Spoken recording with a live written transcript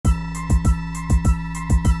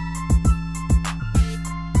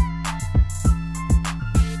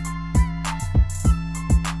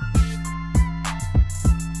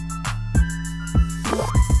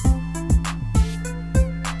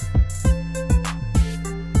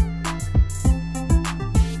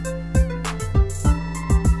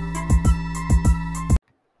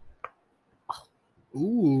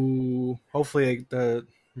Hopefully the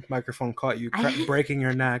microphone caught you breaking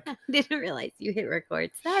your neck. I didn't realize you hit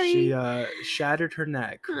record. She Sorry. shattered her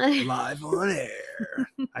neck live on air.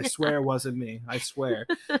 I swear it wasn't me. I swear.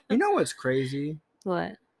 You know what's crazy?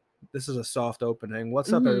 What? This is a soft opening.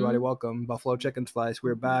 What's up, everybody? Mm-hmm. Welcome, Buffalo Chicken Slice.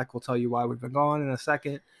 We're back. We'll tell you why we've been gone in a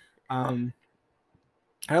second. I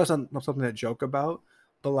know it's not something to joke about,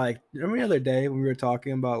 but like, remember the other day when we were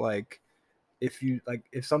talking about like, if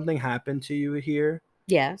something happened to you here,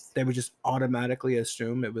 Yes. they would just automatically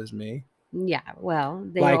assume it was me. Yeah. Well,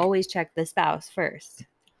 they Like, always check the spouse first.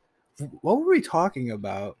 what were we talking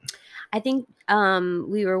about? I think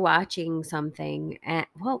we were watching something and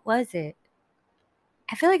what was it?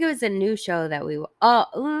 I feel like it was a new show that we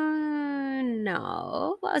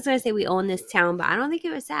no. I was gonna say we own this town, but I don't think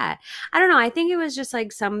it was that. I don't know. I think it was just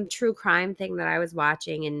like some true crime thing that I was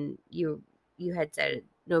watching, and you had said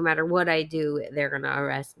no matter what I do, they're gonna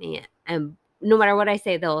arrest me, and no matter what I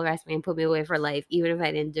say, they'll arrest me and put me away for life, even if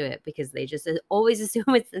I didn't do it, because they just always assume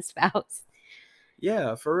it's the spouse.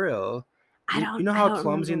 Yeah, for real. You know I how don't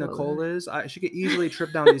clumsy remember Nicole is? She could easily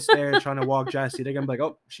trip down these stairs trying to walk Jesse. They're gonna be like,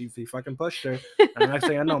 "Oh, he fucking pushed her." And the next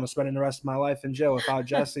thing I know, I'm spending the rest of my life in jail without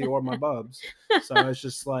Jesse or my bubs. So it's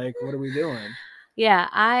just like, what are we doing? Yeah,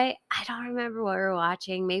 I don't remember what we were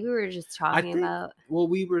watching. Maybe we were just I talking think. about. Well,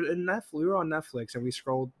 we were in Netflix. We were on Netflix and we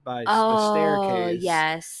scrolled by the Oh, staircase.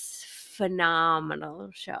 yes. Phenomenal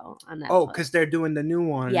show on Oh, Netflix. because they're doing the new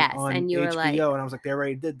one Yes, on and you were like, HBO, and I was like, they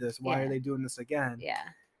already did this. Why yeah, are they doing this again? yeah.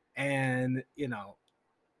 And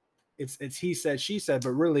it's he said, she said,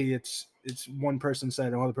 but really it's one person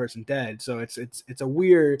said, another person dead. So it's a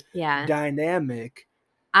weird Yeah. dynamic.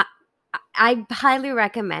 I highly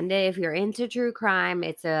recommend it if you're into true crime.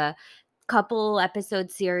 It's a couple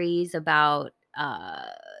episode series about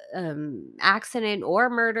accident or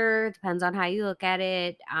murder, depends on how you look at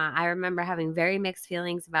it. I remember having very mixed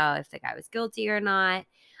feelings about if the guy was guilty or not.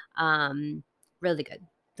 Really good.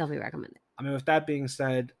 Definitely recommend it. I mean, with that being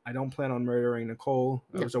said, I don't plan on murdering Nicole.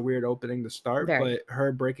 It No, was a weird opening to start, very. but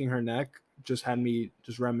her breaking her neck just had me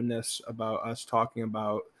just reminisce about us talking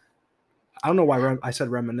about. I don't know why I said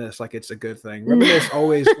reminisce like it's a good thing. Reminisce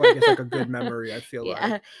always like it's like a good memory. I feel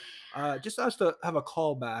Yeah. like just us to have a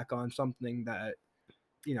callback on something that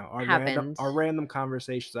Happened. our random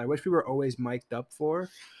conversations. I wish we were always mic'd up for,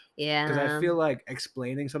 because I Yeah. feel like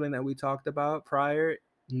explaining something that we talked about prior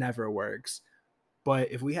never works.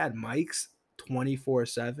 But if we had mics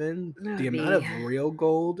 24/7, That the would amount be of real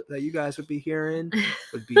gold that you guys would be hearing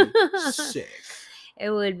would be sick.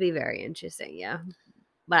 it would be very interesting, yeah.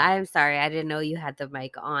 But I'm sorry, I didn't know you had the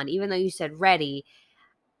mic on. Even though you said ready,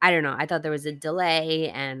 I don't know. I thought there was a delay,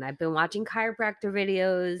 and I've been watching chiropractor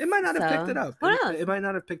videos. It might not have picked So it up. who knows? It might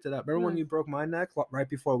not have picked it up. Remember when you broke my neck right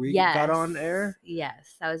before we got Yes. on air?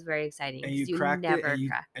 Yes. That was very exciting. And you You cracked it, never and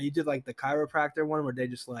crack. you did like the chiropractor one where they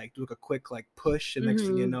just like do like a quick like push, and next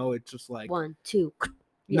thing you know, it's just like 1, 2.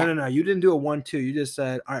 no. You didn't do a 1-2. You just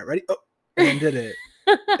said, "All right, ready?" Oh, and then did it.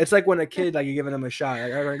 It's like when a kid, like, you're giving them a shot.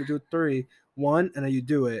 Like, all right, do 3, 1, and then you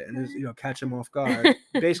do it, and just catch them off guard.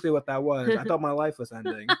 Basically, what that was. I thought my life was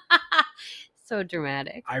ending. So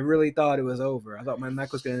dramatic. I really thought it was over. I thought my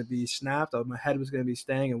neck was going to be snapped. I thought my head was going to be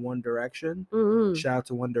staying in one direction. Mm-hmm. Shout out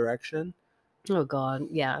to One Direction. Oh God,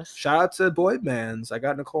 yes. Shout out to boy bands. I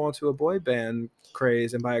got Nicole into a boy band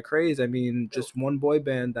craze, and by a craze, I mean just one boy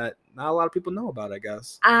band that not a lot of people know about, I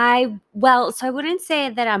guess. So I wouldn't say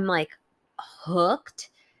that I'm like hooked,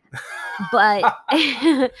 but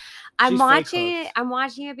I'm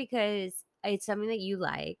watching it because it's something that you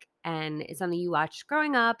like and it's something you watched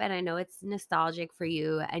growing up, and I know it's nostalgic for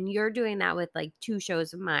you, and you're doing that with like 2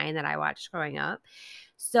 shows of mine that I watched growing up.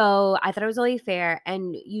 So I thought it was only fair,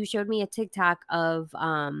 and you showed me a TikTok of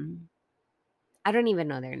I don't even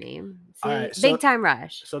know their name. See, right, so, Big Time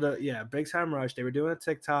Rush. So Big Time Rush. They were doing a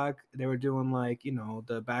TikTok. They were doing like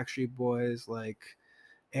the Backstreet Boys, like,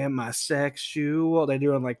 "Am I sexual?" They're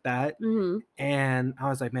doing like that, and I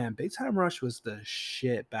was like, man, Big Time Rush was the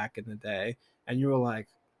shit back in the day. And you were like,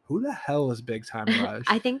 who the hell is Big Time Rush?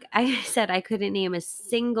 I think I said I couldn't name a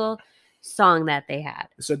single song that they had.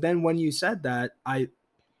 So then when you said that, I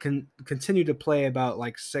continue to play about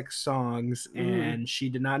like 6 songs, and she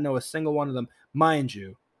did not know a single one of them. Mind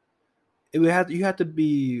you, you had to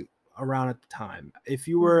be around at the time. If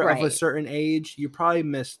you were of a certain age, you probably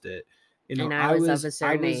missed it. And I was of a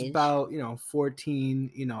certain age. About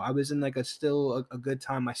 14. I was in like still a good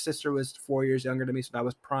time. My sister was 4 years younger than me, so that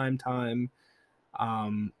was prime time.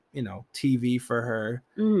 TV for her.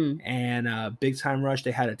 And Big Time Rush,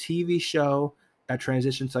 they had a TV show that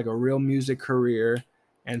transitioned to like a real music career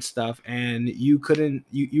and stuff. And you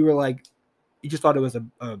were like You just thought it was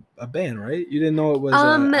a band, right? You didn't know it was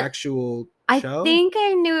an actual show? I think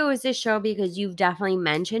I knew it was a show because you've definitely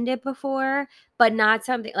mentioned it before, but not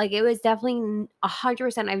something like it was definitely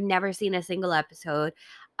 100%. I've never seen a single episode.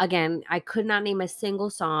 Again, I could not name a single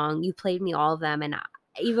song. You played me all of them, and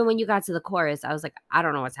even when you got to the chorus, I was like, I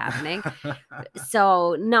don't know what's happening.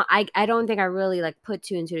 So no, I don't think I really like put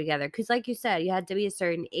two and two together because, like you said, you had to be a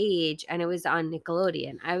certain age, and it was on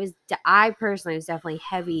Nickelodeon. I personally was definitely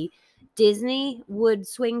heavy. Disney would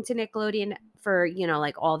swing to Nickelodeon for,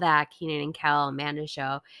 like all that Kenan and Kel, Amanda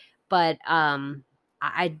Show, but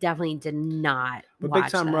I definitely did not But Big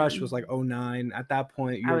watch Time them. Rush was like 09. At that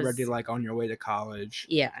point, you were already like on your way to college.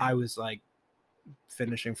 Yeah. I was like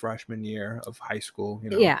finishing freshman year of high school,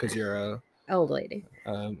 because you're a old lady.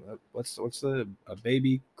 What's a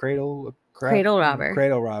baby cradle? Cradle robber.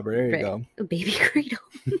 Cradle robber. There you go. A baby cradle.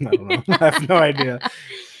 I don't know. I have no idea.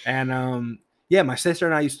 And yeah, my sister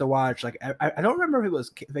and I used to watch, like, I don't remember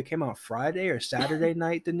if it came out Friday or Saturday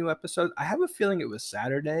night, the new episode. I have a feeling it was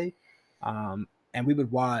Saturday. And we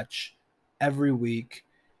would watch every week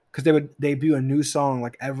because they would debut a new song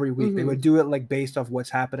like every week. Mm-hmm. They would do it like based off what's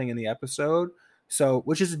happening in the episode. So,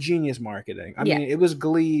 which is a genius marketing. I mean, it was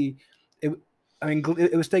Glee. It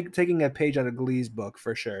was taking a page out of Glee's book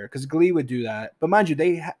for sure, because Glee would do that. But mind you,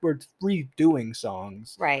 they were redoing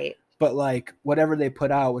songs, right? But like whatever they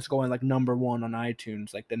put out was going like number one on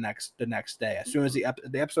iTunes like the next day. As soon as the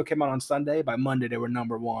episode came out on Sunday, by Monday they were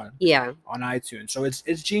number one. Yeah. On iTunes. So it's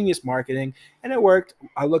genius marketing, and it worked.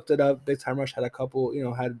 I looked it up. Big Time Rush had a couple,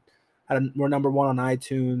 were number one on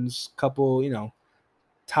iTunes. Couple,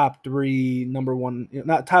 top three number one,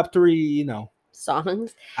 not top three,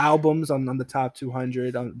 songs, albums on the top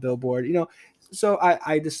 200 on Billboard. So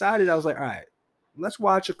I decided, I was like, all right, let's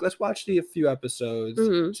watch the few episodes,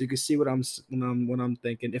 mm-hmm. so you can see what I'm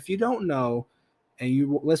thinking. If you don't know and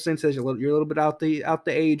you listening to this, you're a little bit out the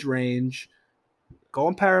age range, go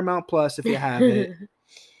on Paramount Plus if you have it.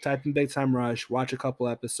 Type in Big Time Rush, watch a couple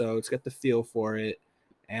episodes, get the feel for it,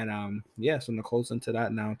 and so Nicole's into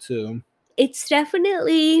that now too. It's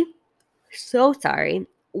definitely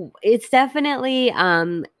It's definitely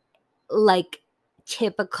like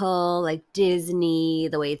typical like Disney,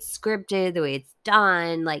 the way it's scripted, the way it's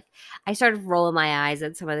done. Like I started rolling my eyes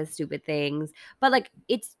at some of the stupid things, but like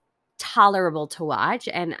it's tolerable to watch,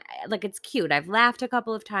 and like it's cute. I've laughed a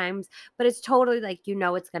couple of times, but it's totally like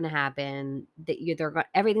it's gonna happen, that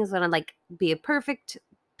everything's gonna like be a perfect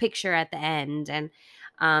picture at the end, and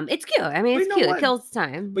it's cute. I mean, it's cute. It kills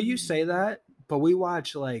time. But you say that, but we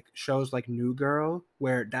watch like shows like New Girl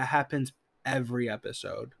where that happens every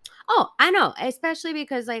episode. Oh, I know, especially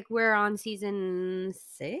because like we're on season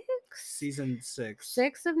 6. Season 6.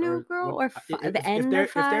 6 of New Girl, or the end of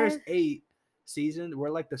 5. If there's 8 seasons,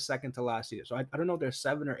 we're like the second to last season. So I don't know if there's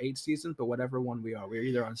 7 or 8 seasons, but whatever one we are, we're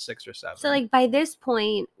either on 6 or 7. So like by this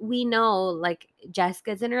point, we know like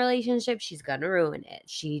Jessica's in a relationship. She's gonna ruin it.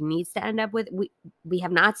 She needs to end up with. We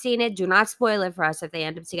have not seen it. Do not spoil it for us if they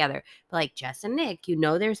end up together. But like Jess and Nick,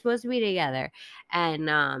 they're supposed to be together, and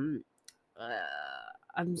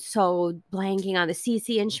I'm so blanking on the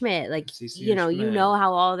CC and Schmidt. Like, you know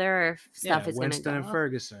how all their stuff is going to go. Winston and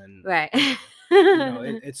Ferguson. Right.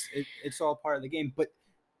 It's all part of the game. But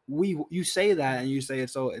you say that and you say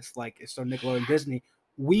it's so Nickelodeon Disney.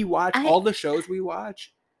 We watch all the shows we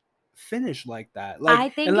watch finish like that. Like, I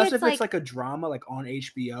think unless it's like a drama like on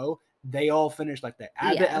HBO, they all finish like that.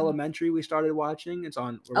 Abbott Elementary we started watching. It's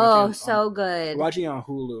on. Good. We're watching it on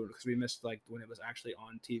Hulu because we missed like when it was actually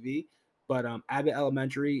on TV. But Abbott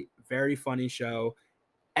Elementary, very funny show.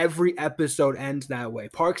 Every episode ends that way.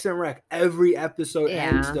 Parks and Rec, every episode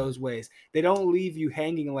ends those ways. They don't leave you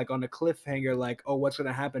hanging like on a cliffhanger, like, oh, what's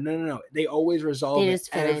gonna happen? No. They always resolve it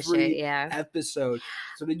every episode.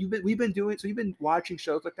 So that you've been watching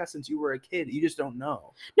shows like that since you were a kid. You just don't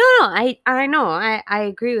know. No, I know. I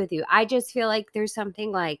agree with you. I just feel like there's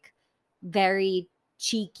something like very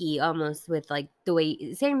cheeky almost with like the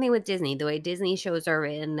way, same thing with Disney, the way Disney shows are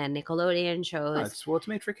written and Nickelodeon shows. It's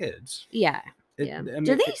made for kids. Yeah.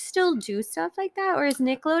 Do they still do stuff like that, or is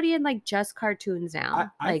Nickelodeon like just cartoons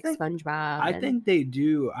now, I think, SpongeBob? I think they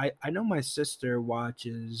do. I know my sister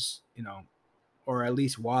watches, or at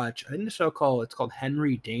least watch. I think the show it's called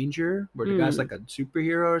Henry Danger, where the guy's like a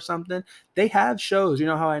superhero or something. They have shows. You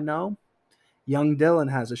know how I know? Young Dylan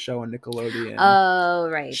has a show on Nickelodeon. Oh,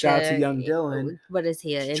 right. Shout out to Young Dylan. What is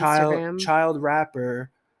he? Instagram? Child rapper.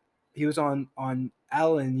 He was on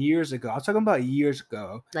Ellen years ago. I was talking about years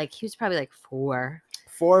ago. Like he was probably like 4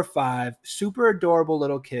 or 5. Super adorable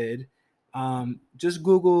little kid. Just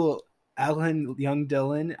Google Ellen Young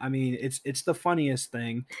Dylan, I mean, it's the funniest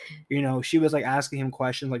thing. You know, she was like asking him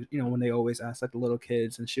questions like, you know, when they always ask like the little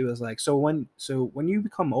kids, and she was like, so when you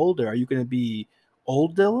become older, are you gonna be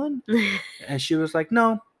old Dylan? And she was like,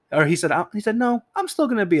 no. Or he said, no, I'm still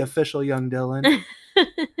gonna be official Young Dylan.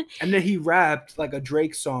 And then he rapped like a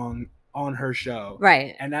Drake song on her show.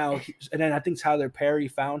 Right. And then I think Tyler Perry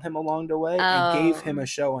found him along the way and gave him a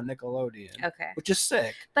show on Nickelodeon. Okay. Which is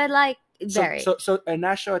sick. But like So and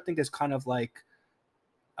that show I think is kind of like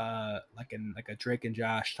a Drake and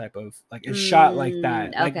Josh type of like it's shot like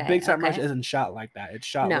that. Like Big Time Rush isn't shot like that. It's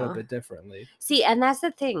shot a little bit differently. See, and that's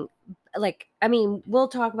the thing. Like, I mean, we'll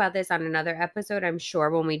talk about this on another episode, I'm sure,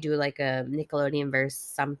 when we do like a Nickelodeon versus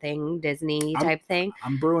something Disney type thing.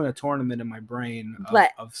 I'm brewing a tournament in my brain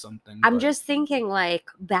of something. I'm just thinking like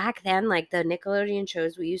back then, like the Nickelodeon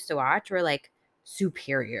shows we used to watch were like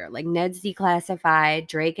superior, like Ned's Declassified,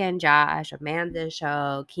 Drake and Josh, Amanda's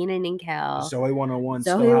Show, Kenan and Kel, Zoe 101,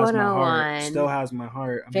 Zoe still 101, still has my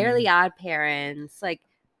heart. Fairly Odd Parents, like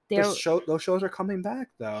those shows are coming back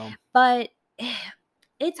though. But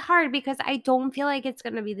it's hard because I don't feel like it's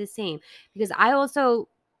gonna be the same, because I also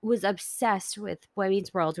was obsessed with Boy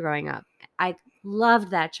Meets World growing up. I loved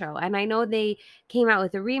that show, and I know they came out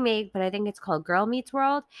with a remake, but I think it's called Girl Meets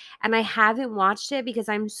World, and I haven't watched it because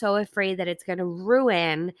I'm so afraid that it's going to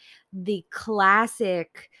ruin the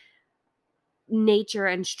classic nature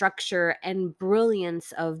and structure and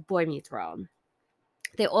brilliance of Boy Meets World.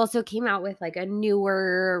 They also came out with like a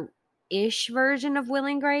newer ish version of Will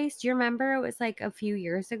and Grace. Do you remember? It was like a few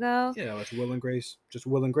years ago. Yeah, it's Will and Grace, just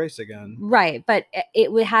Will and Grace again. Right, but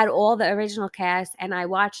it had all the original cast, and I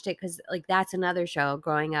watched it because like that's another show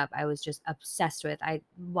growing up I was just obsessed with. I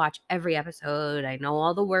watch every episode. I know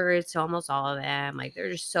all the words to almost all of them. Like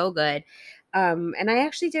they're just so good. And I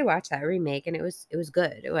actually did watch that remake, and it was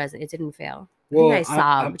good. It didn't fail. Well, I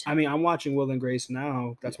sobbed. I mean, I'm watching Will and Grace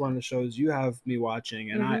now. That's one of the shows you have me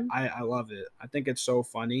watching, and I love it. I think it's so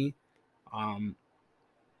funny. And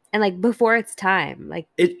like before its time, like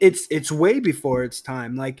it's way before its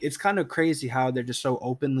time. Like it's kind of crazy how they're just so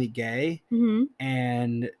openly gay,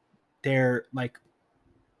 and they're like,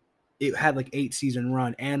 it had like 8-season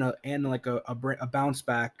run and like a bounce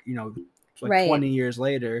back, you know, like 20 years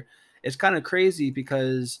later. It's kind of crazy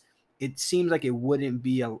because it seems like it wouldn't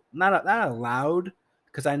be not allowed,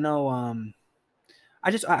 because I know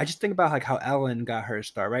I just think about like how Ellen got her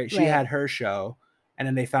start, right? She had her show, and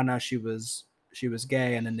then they found out she was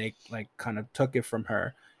gay, and then they like kind of took it from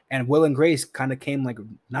her. And Will and Grace kind of came like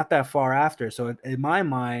not that far after. So in my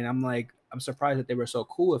mind, I'm surprised that they were so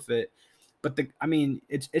cool with it. But I mean,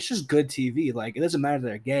 it's just good TV. Like it doesn't matter that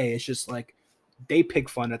they're gay. It's just like they pick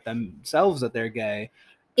fun at themselves that they're gay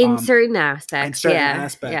in certain aspects.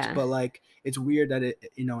 Yeah. But like it's weird that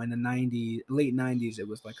it, you know, in the late 90s, it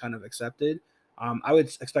was like kind of accepted. I would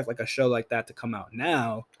expect like a show like that to come out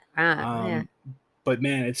now. But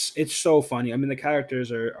man, it's so funny. I mean, the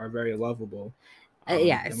characters are very lovable.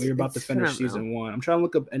 And we're about to finish season 1. I'm trying to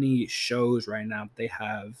look up any shows right now they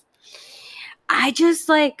have. I just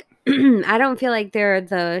like I don't feel like they're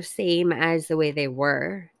the same as the way they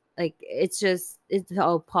were. Like it's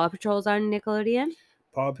Paw Patrol's on Nickelodeon.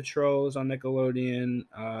 Paw Patrol's on Nickelodeon.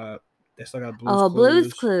 They still got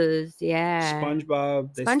Blue's Clues. Yeah.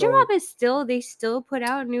 SpongeBob. They still put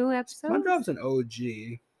out new episodes. SpongeBob's an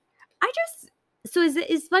OG. So is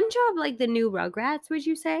SpongeBob like the new Rugrats, would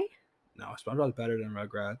you say? No, SpongeBob's better than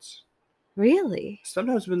Rugrats. Really?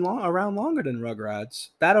 SpongeBob's been around longer than Rugrats.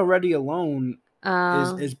 That already alone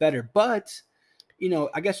is better. But, you know,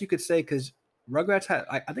 I guess you could say, because Rugrats had,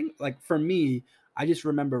 I think, like, for me, I just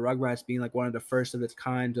remember Rugrats being, like, one of the first of its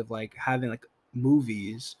kind of, like, having, like,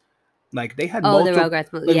 movies. Like, they had multiple, the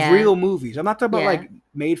Rugrats movies, real movies. I'm not talking about, like,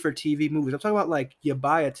 made-for-TV movies. I'm talking about, like, you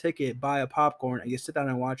buy a ticket, buy a popcorn, and you sit down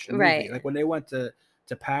and watch the movie. Right. Like, when they went to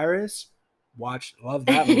Paris, love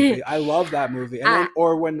that movie. I love that movie. And then,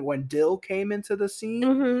 or when Dill came into the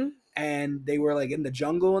scene, and they were, like, in the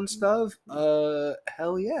jungle and stuff,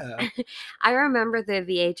 hell yeah. I remember the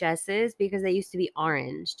VHSs because they used to be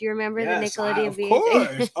orange. Do you remember the Nickelodeon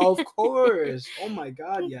VHS? Of course. Oh, my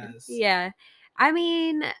God, yes. Yeah. I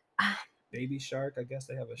mean... Baby Shark, I guess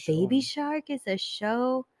they have a show. Baby Shark is a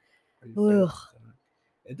show. Remember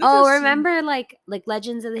like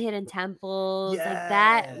Legends of the Hidden Temples, like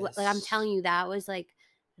that. Like I'm telling you, that was like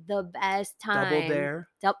the best time. Double Dare.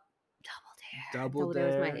 Double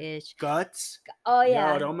Dare was my ish. Guts. Oh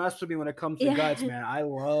yeah. No, don't mess with me when it comes to Guts, man. I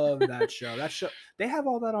love that show. They have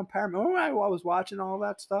all that on Paramount. Remember I was watching all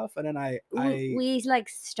that stuff, and then we like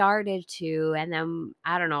started to, and then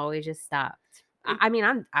I don't know, we just stopped. I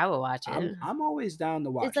mean, I will watch it. I'm always down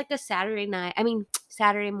to watch. It's like a Saturday night. I mean,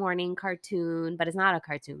 Saturday morning cartoon, but it's not a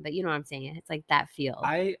cartoon. But you know what I'm saying? It's like that feel.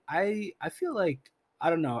 I feel like I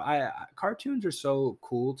don't know. Cartoons are so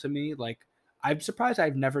cool to me. Like I'm surprised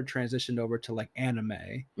I've never transitioned over to like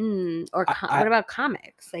anime. Or what about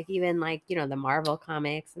comics? Like even like the Marvel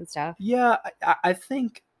comics and stuff. Yeah, I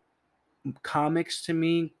think comics to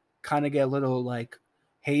me kind of get a little like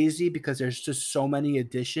hazy because there's just so many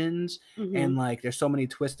editions and like there's so many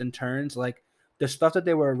twists and turns. Like the stuff that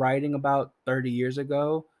they were writing about 30 years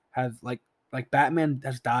ago have like Batman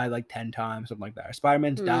has died like 10 times, something like that.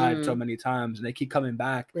 Spider-Man's died so many times and they keep coming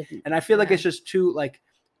back. And I feel like it's just too like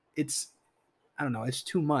it's I don't know, it's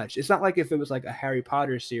too much. It's not like if it was like a Harry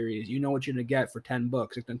Potter series, you know what you're gonna get for 10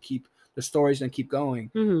 books. It's gonna keep the story's gonna keep going.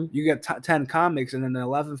 You get 10 comics, and then the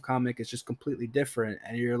 11th comic is just completely different,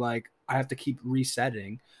 and you're like, I have to keep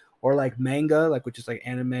resetting. Or like manga, like which is like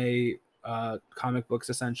anime comic books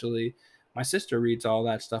essentially. My sister reads all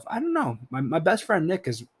that stuff. I don't know. My best friend Nick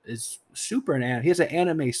is super in anime. He has an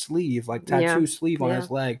anime sleeve, like tattoo sleeve on his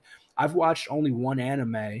leg. I've watched only one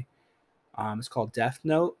anime. It's called Death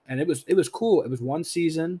Note, and it was cool. It was one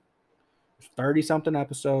season, 30 something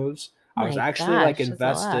episodes. I was actually like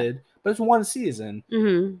invested, but it's one season.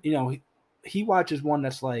 You know, he watches one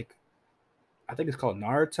that's like, I think it's called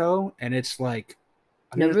Naruto, and it's like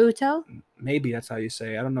Naruto. Maybe that's how you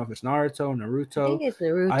say it. I don't know if it's Naruto, Naruto. I think it's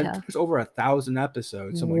Naruto. I think it's over 1,000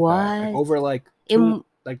 episodes, something like that. Like over like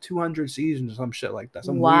 200 seasons or some shit like that.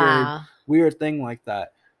 Some weird thing like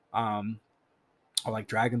that. Or like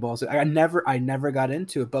Dragon Ball Z. I never got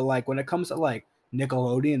into it, but like when it comes to like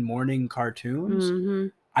Nickelodeon morning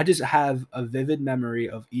cartoons, I just have a vivid memory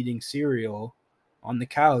of eating cereal on the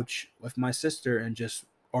couch with my sister and just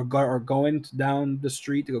or going down the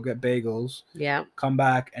street to go get bagels. Yeah. Come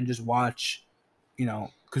back and just watch, because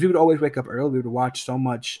we would always wake up early. We would watch so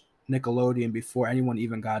much Nickelodeon before anyone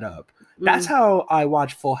even got up. That's how I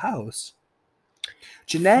watched Full House.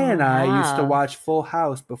 Janae and I used to watch Full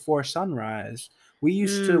House before sunrise. We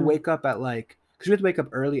used to wake up at like, because we had to wake up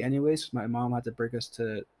early anyways. So my mom had to bring us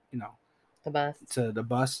to, the bus. To the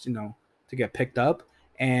bus, to get picked up.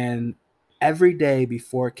 And every day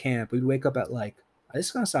before camp, we'd wake up at like, this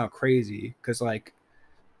is going to sound crazy because like,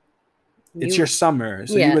 it's your summer.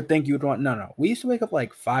 So you would think you would want, no. We used to wake up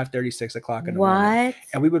like 5:30, 6 o'clock in the morning.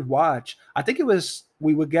 And we would watch, I think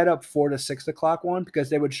we would get up 4 to 6 o'clock one because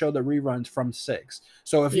they would show the reruns from 6.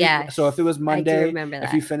 So if if it was Monday,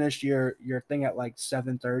 if you finished your thing at like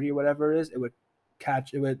 7:30 or whatever it is, it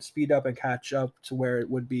would speed up and catch up to where it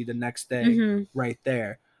would be the next day right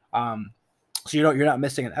there. So you're not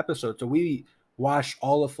missing an episode. So we watched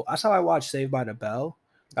that's how I watched Saved by the Bell.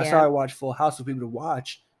 That's how I watched Full House. So we would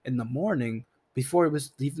watch in the morning before it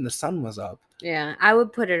was even the sun was up. Yeah, I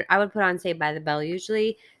would put on Saved by the Bell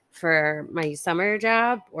usually for my summer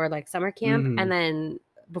job or like summer camp, and then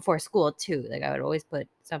before school too. Like I would always put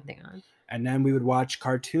something on. And then we would watch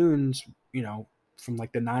cartoons, from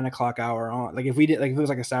like the 9 o'clock hour on. Like if we did, like if it was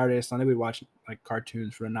like a Saturday or Sunday, we'd watch like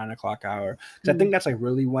cartoons for the 9 o'clock hour. Because I think that's like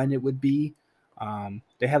really when it would be.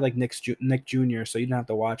 They had like Nick Jr., so you didn't have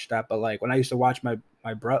to watch that. But like when I used to watch my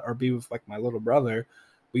brother or be with like my little brother,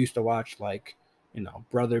 we used to watch like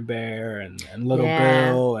Brother Bear and Little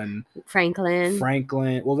Bill and Franklin.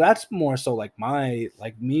 Well, that's more so like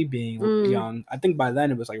me being young. I think by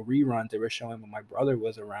then it was like reruns they were showing when my brother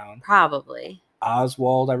was around. Probably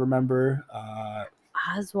Oswald, I remember.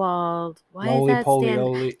 Oswald. Why Roly is that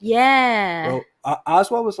Poly. Yeah.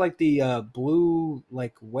 Oswald was like the blue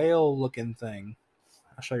like whale looking thing.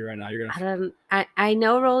 I'll show you right now. You're gonna. I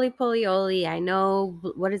know Roly Poly. I know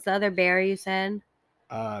what is the other bear you said?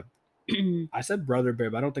 I said Brother Bear,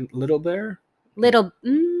 but I don't think Little Bear.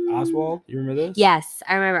 Oswald. You remember this? Yes,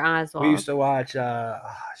 I remember Oswald. We used to watch.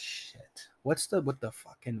 What's with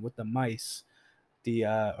the mice,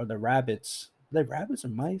 or the rabbits? Are they rabbits or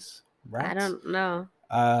mice? Rats? I don't know.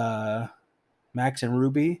 Max and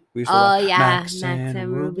Ruby. We used to watch Max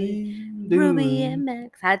and Ruby. Ruby and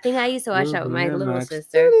Max. I think I used to watch that with my little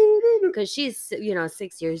sister because she's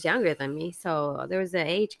 6 years younger than me, so there was an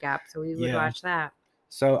age gap, so we would watch that.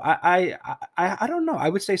 So I don't know. I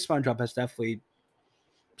would say SpongeBob has definitely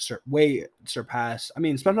way surpassed. I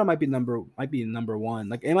mean, SpongeBob might be number one.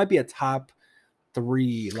 Like it might be a top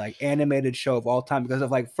 3 like animated show of all time because of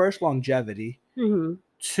like first longevity,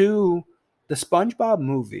 2 the SpongeBob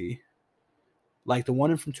movie, like the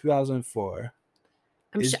one from 2004.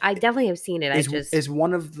 I'm sure I definitely have seen it. Is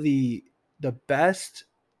one of the best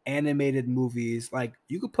animated movies. Like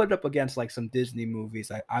you could put it up against like some Disney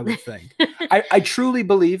movies. I would think. I truly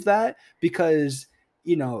believe that because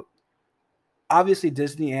obviously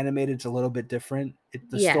Disney animated's a little bit different.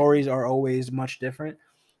 The stories are always much different,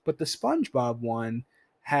 but the SpongeBob one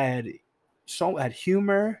had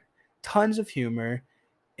humor, tons of humor.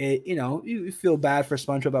 It, you feel bad for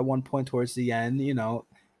SpongeBob at one point towards the end.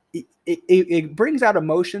 It brings out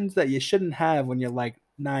emotions that you shouldn't have when you're like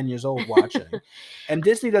 9 years old watching. And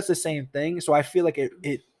Disney does the same thing, so I feel like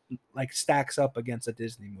it like stacks up against a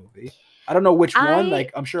Disney movie. I don't know which one.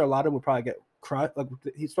 Like, I'm sure a lot of them would probably get crushed. Like,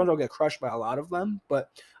 SpongeBob will get crushed by a lot of them, but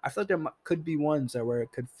I feel like there could be ones where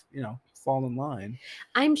it could, fall in line.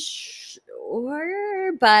 I'm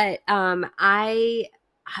sure, but I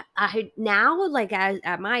now, like,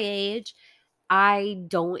 at my age, I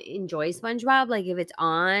don't enjoy SpongeBob. Like, if it's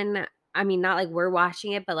on, I mean, not like we're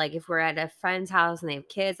watching it, but like if we're at a friend's house and they have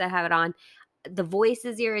kids that have it on, the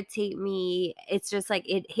voices irritate me. It's just like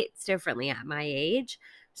it hits differently at my age.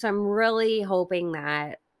 So I'm really hoping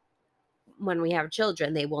that when we have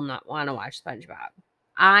children, they will not want to watch SpongeBob.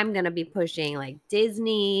 I'm going to be pushing like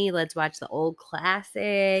Disney. Let's watch the old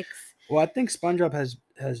classics. Well, I think SpongeBob has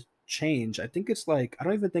changed. I think it's like, I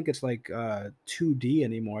don't even think it's like 2D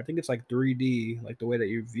anymore. I think it's like 3D, like the way that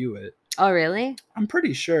you view it. Oh, really? I'm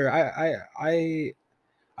pretty sure. I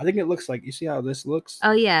think it looks like, you see how this looks?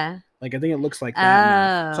 Oh, yeah. Like, I think it looks like that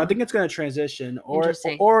now. So I think it's going to transition,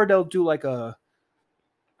 or they'll do like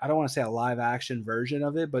I don't want to say a live action version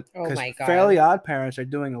of it, but because Fairly Odd Parents are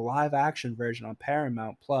doing a live action version on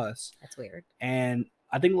Paramount Plus. That's weird. And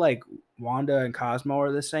I think like Wanda and Cosmo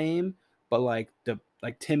are the same, but like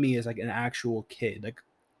Timmy is like an actual kid, like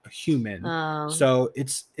a human. Oh. So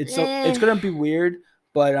it's gonna be weird,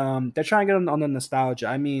 but they're trying to get on the nostalgia.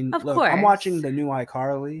 I mean, of look, course. I'm watching the new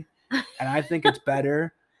iCarly, and I think it's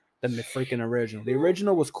better than the freaking original. The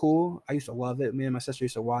original was cool. I used to love it. Me and my sister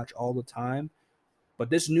used to watch all the time. But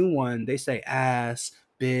this new one, they say ass,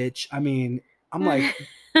 bitch. I mean, I'm like,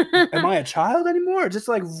 am I a child anymore? It's just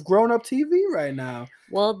like grown up TV right now.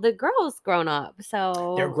 Well, the girl's grown up,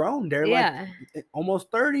 so they're grown. They're like almost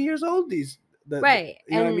 30 years old. Right.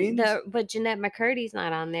 You know what I mean? But Jeanette McCurdy's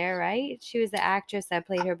not on there, right? She was the actress that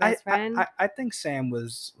played her best friend. I think Sam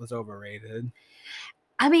was overrated.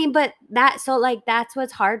 I mean, but that's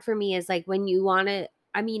what's hard for me is like when you want to.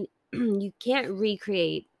 I mean, you can't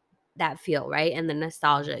recreate that feel, right? And the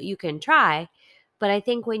nostalgia. You can try, but I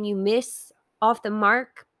think when you miss off the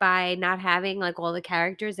mark by not having like all the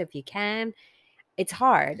characters, if you can, it's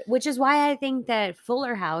hard. Which is why I think that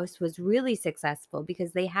Fuller House was really successful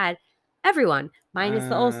because they had everyone minus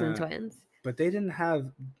the Olsen twins. But they didn't have,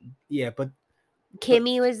 but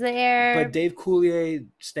Kimmy was there. But Dave Coulier,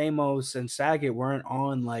 Stamos, and Saget weren't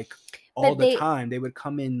on like all the time. They would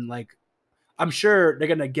come in like, I'm sure they're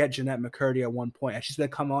gonna get Jeanette McCurdy at one point, and she's gonna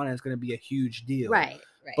come on, and it's gonna be a huge deal. Right.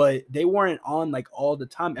 But they weren't on like all the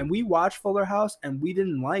time, and we watched Fuller House, and we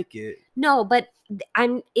didn't like it. No, but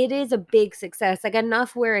it is a big success, like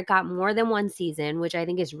enough where it got more than one season, which I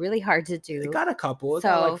think is really hard to do. It got a couple. It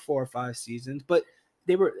got like 4 or 5 seasons, but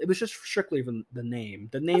it was just strictly the name.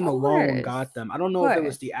 The name alone got them. I don't know if it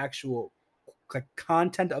was the actual like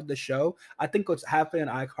content of the show. I think what's happening in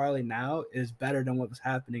iCarly now is better than what was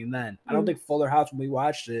happening then. I don't think Fuller House, when we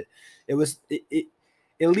watched it,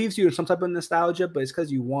 it leaves you in some type of nostalgia, but it's because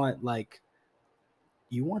you want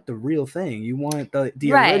the real thing. You want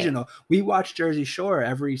the original. We watch Jersey Shore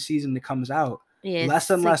every season that comes out. Yeah, less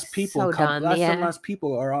and less people and less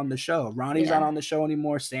people are on the show. Ronnie's not on the show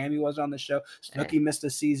anymore. Sammy wasn't on the show. Snooki missed a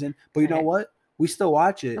season, but you know what? We still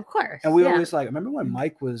watch it, of course. And we always like. Remember when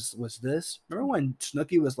Mike was this? Remember when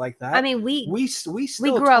Snooki was like that? I mean, we still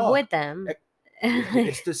grew up with them.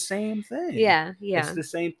 It's the same thing. Yeah. It's the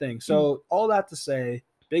same thing. So all that to say,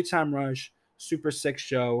 Big Time Rush, super sick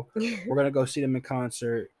show. We're gonna go see them in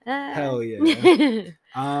concert. Hell yeah.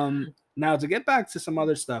 Now to get back to some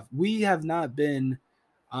other stuff, we have not been.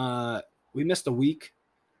 We missed a week.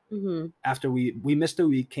 Mm-hmm. After we missed a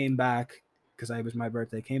week, came back because it was my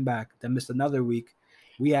birthday. Came back, then missed another week.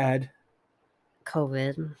 We had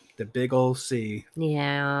COVID. The big old C.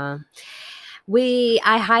 Yeah.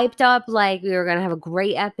 I hyped up like we were going to have a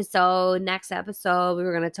great episode. Next episode, we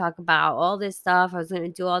were going to talk about all this stuff. I was going to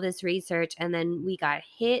do all this research. And then we got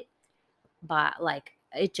hit, but like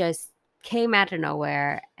it just came out of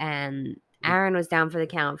nowhere. And Aaron was down for the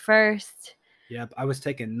count first. Yep. I was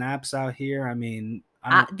taking naps out here. I mean,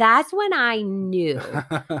 that's when I knew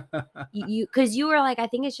because you were like, I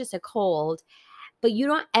think it's just a cold. But you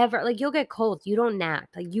don't ever, like, you'll get cold. You don't nap.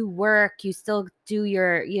 Like, you work. You still do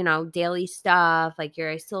your, daily stuff. Like,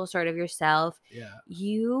 you're still sort of yourself. Yeah.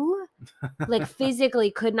 You, like,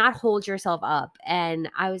 physically could not hold yourself up.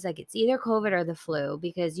 And I was like, it's either COVID or the flu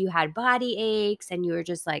because you had body aches and you were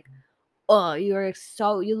just, like, oh,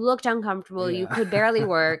 you looked uncomfortable. You Yeah. could barely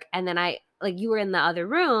work. And then you were in the other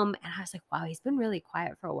room and I was like, wow, he's been really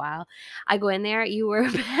quiet for a while. I go in there, you were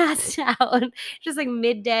passed out. Just like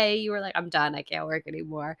midday, you were like, I'm done. I can't work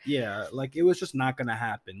anymore. Yeah, like it was just not gonna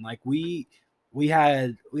happen. Like we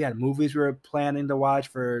had movies we were planning to watch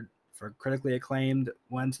for critically acclaimed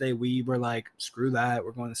Wednesday. We were like, screw that,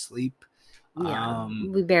 we're going to sleep. Yeah,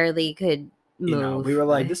 we barely could move. We were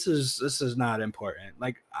like, this is not important.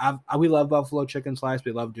 Like we love buffalo chicken slice.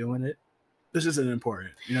 We love doing it. This isn't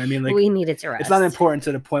important. You know what I mean? Like, we needed to rest. It's not important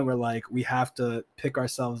to the point where like we have to pick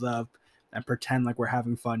ourselves up and pretend like we're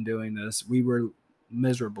having fun doing this. We were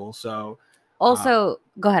miserable. So also,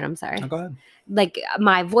 go ahead. I'm sorry. Go ahead. Like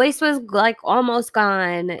my voice was like almost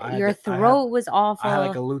gone. Your throat was awful. I had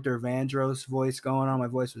like a Luther Vandross voice going on. My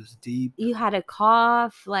voice was deep. You had a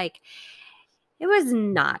cough. Like it was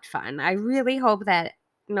not fun. I really hope that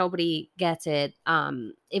nobody gets it.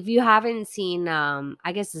 If you haven't seen,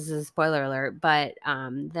 I guess this is a spoiler alert, but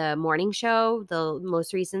the morning show, the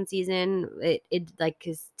most recent season, it like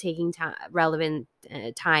is taking relevant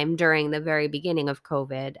time during the very beginning of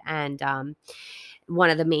COVID, and one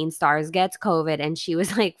of the main stars gets COVID, and she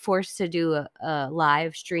was like forced to do a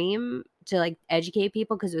live stream to like educate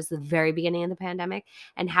people because it was the very beginning of the pandemic,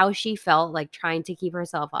 and how she felt like trying to keep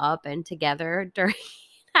herself up and together during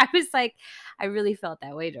I was like, I really felt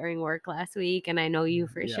that way during work last week, and I know you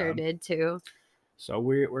for sure did too. So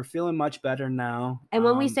we're feeling much better now. And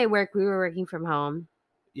when we say work, we were working from home.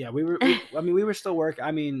 Yeah, we were still working.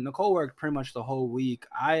 I mean, Nicole worked pretty much the whole week.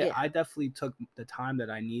 I definitely took the time that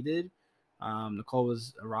I needed. Nicole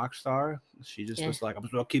was a rock star. She just was like, I'm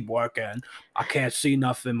just gonna keep working. I can't see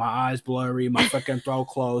nothing. My eyes blurry. My freaking throat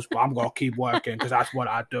closed. But I'm gonna keep working because that's what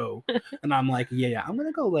I do. And I'm like, yeah, I'm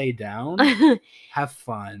gonna go lay down, have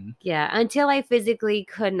fun. Yeah, until I physically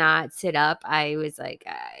could not sit up, I was like,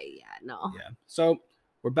 no. Yeah. So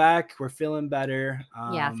we're back. We're feeling better.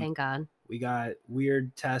 Yeah, thank God. We got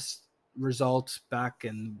weird test results back,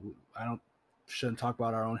 and I shouldn't talk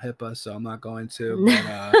about our own HIPAA, so I'm not going to.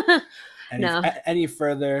 But any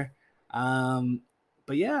further.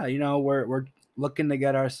 But yeah, we're looking to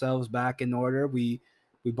get ourselves back in order. We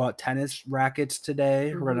bought tennis rackets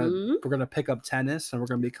today. Mm-hmm. We're gonna pick up tennis, and we're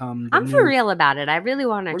gonna become. I'm for real about it. I really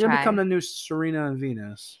want to try. We're gonna become the new Serena and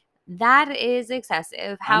Venus. That is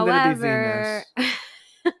excessive. However,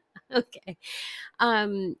 okay.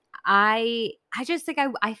 I just think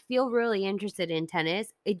I feel really interested in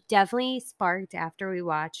tennis. It definitely sparked after we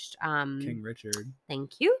watched King Richard.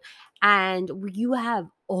 Thank you. And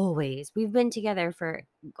we've been together for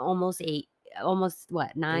almost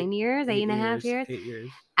 9 years, 8.5 years. 8 years.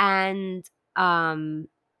 And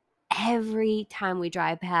every time we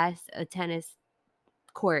drive past a tennis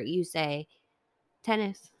court, you say,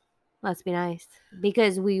 tennis, must be nice.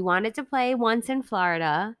 Because we wanted to play once in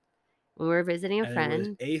Florida. When we were visiting a friend. It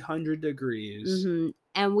was 800 degrees. Mm-hmm.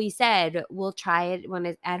 And we said, we'll try it when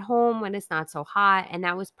it's at home, when it's not so hot. And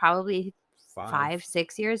that was probably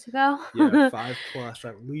 5-6 years ago. Yeah, 5+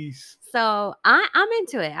 at least. So I'm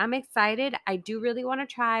into it. I'm excited. I do really want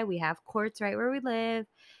to try. We have courts right where we live.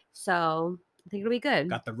 So I think it'll be good.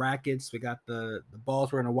 Got the rackets. We got the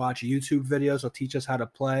balls. We're going to watch YouTube videos. They'll teach us how to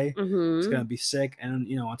play. Mm-hmm. It's going to be sick. And,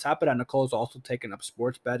 on top of that, Nicole's also taking up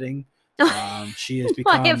sports betting. She has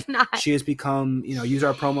become, use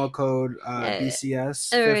our promo code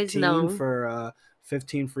BCS15 for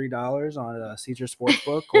 $15 free on Caesar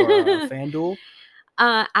Sportsbook or FanDuel.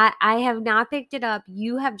 I have not picked it up.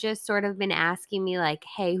 You have just sort of been asking me like,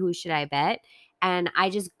 hey, who should I bet? And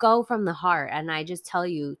I just go from the heart and I just tell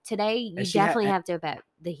you today, you definitely have to bet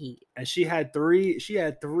the Heat. And she had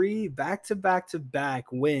three back-to-back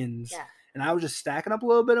wins. Yeah. And I was just stacking up a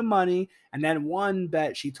little bit of money. And then one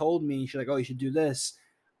bet she told me, she's like, oh, you should do this.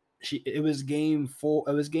 It was game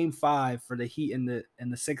 5 for the Heat and the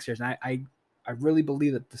Sixers. And I really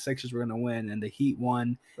believe that the Sixers were going to win and the Heat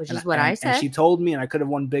won. Which is what I said. And she told me, and I could have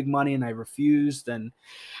won big money and I refused. And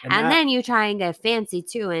then you try and get fancy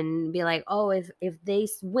too and be like, oh, if they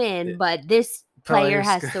win, but this player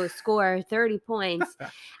has to score 30 points.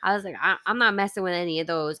 I was like, I'm not messing with any of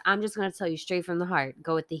those. I'm just going to tell you straight from the heart.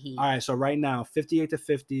 Go with the Heat. All right. So right now,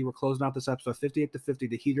 58-50. We're closing out this episode. 58-50.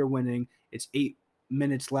 The Heat are winning. It's 8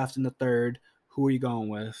 minutes left in the third. Who are you going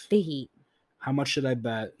with? The Heat. How much should I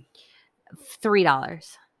bet?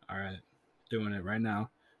 $3. All right. Doing it right now.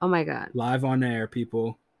 Oh my God. Live on air,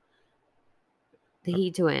 people. The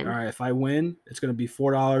Heat to win. All right. If I win, it's going to be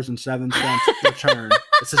 $4.07 return.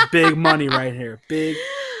 This is big money right here. Big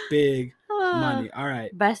money. All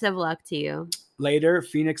right. Best of luck to you. Later,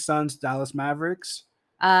 Phoenix Suns, Dallas Mavericks.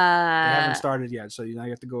 They haven't started yet, so you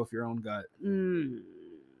have to go with your own gut.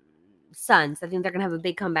 Suns. I think they're gonna have a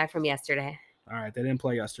big comeback from yesterday. All right, they didn't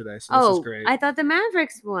play yesterday, so this is great. I thought the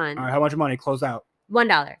Mavericks won. All right, how much money? Close out.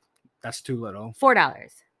 $1. That's too little. $4.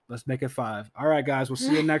 Let's make it $5. All right, guys, we'll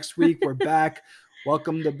see you next week. We're back.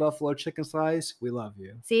 Welcome to Buffalo Chicken Slice. We love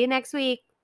you. See you next week.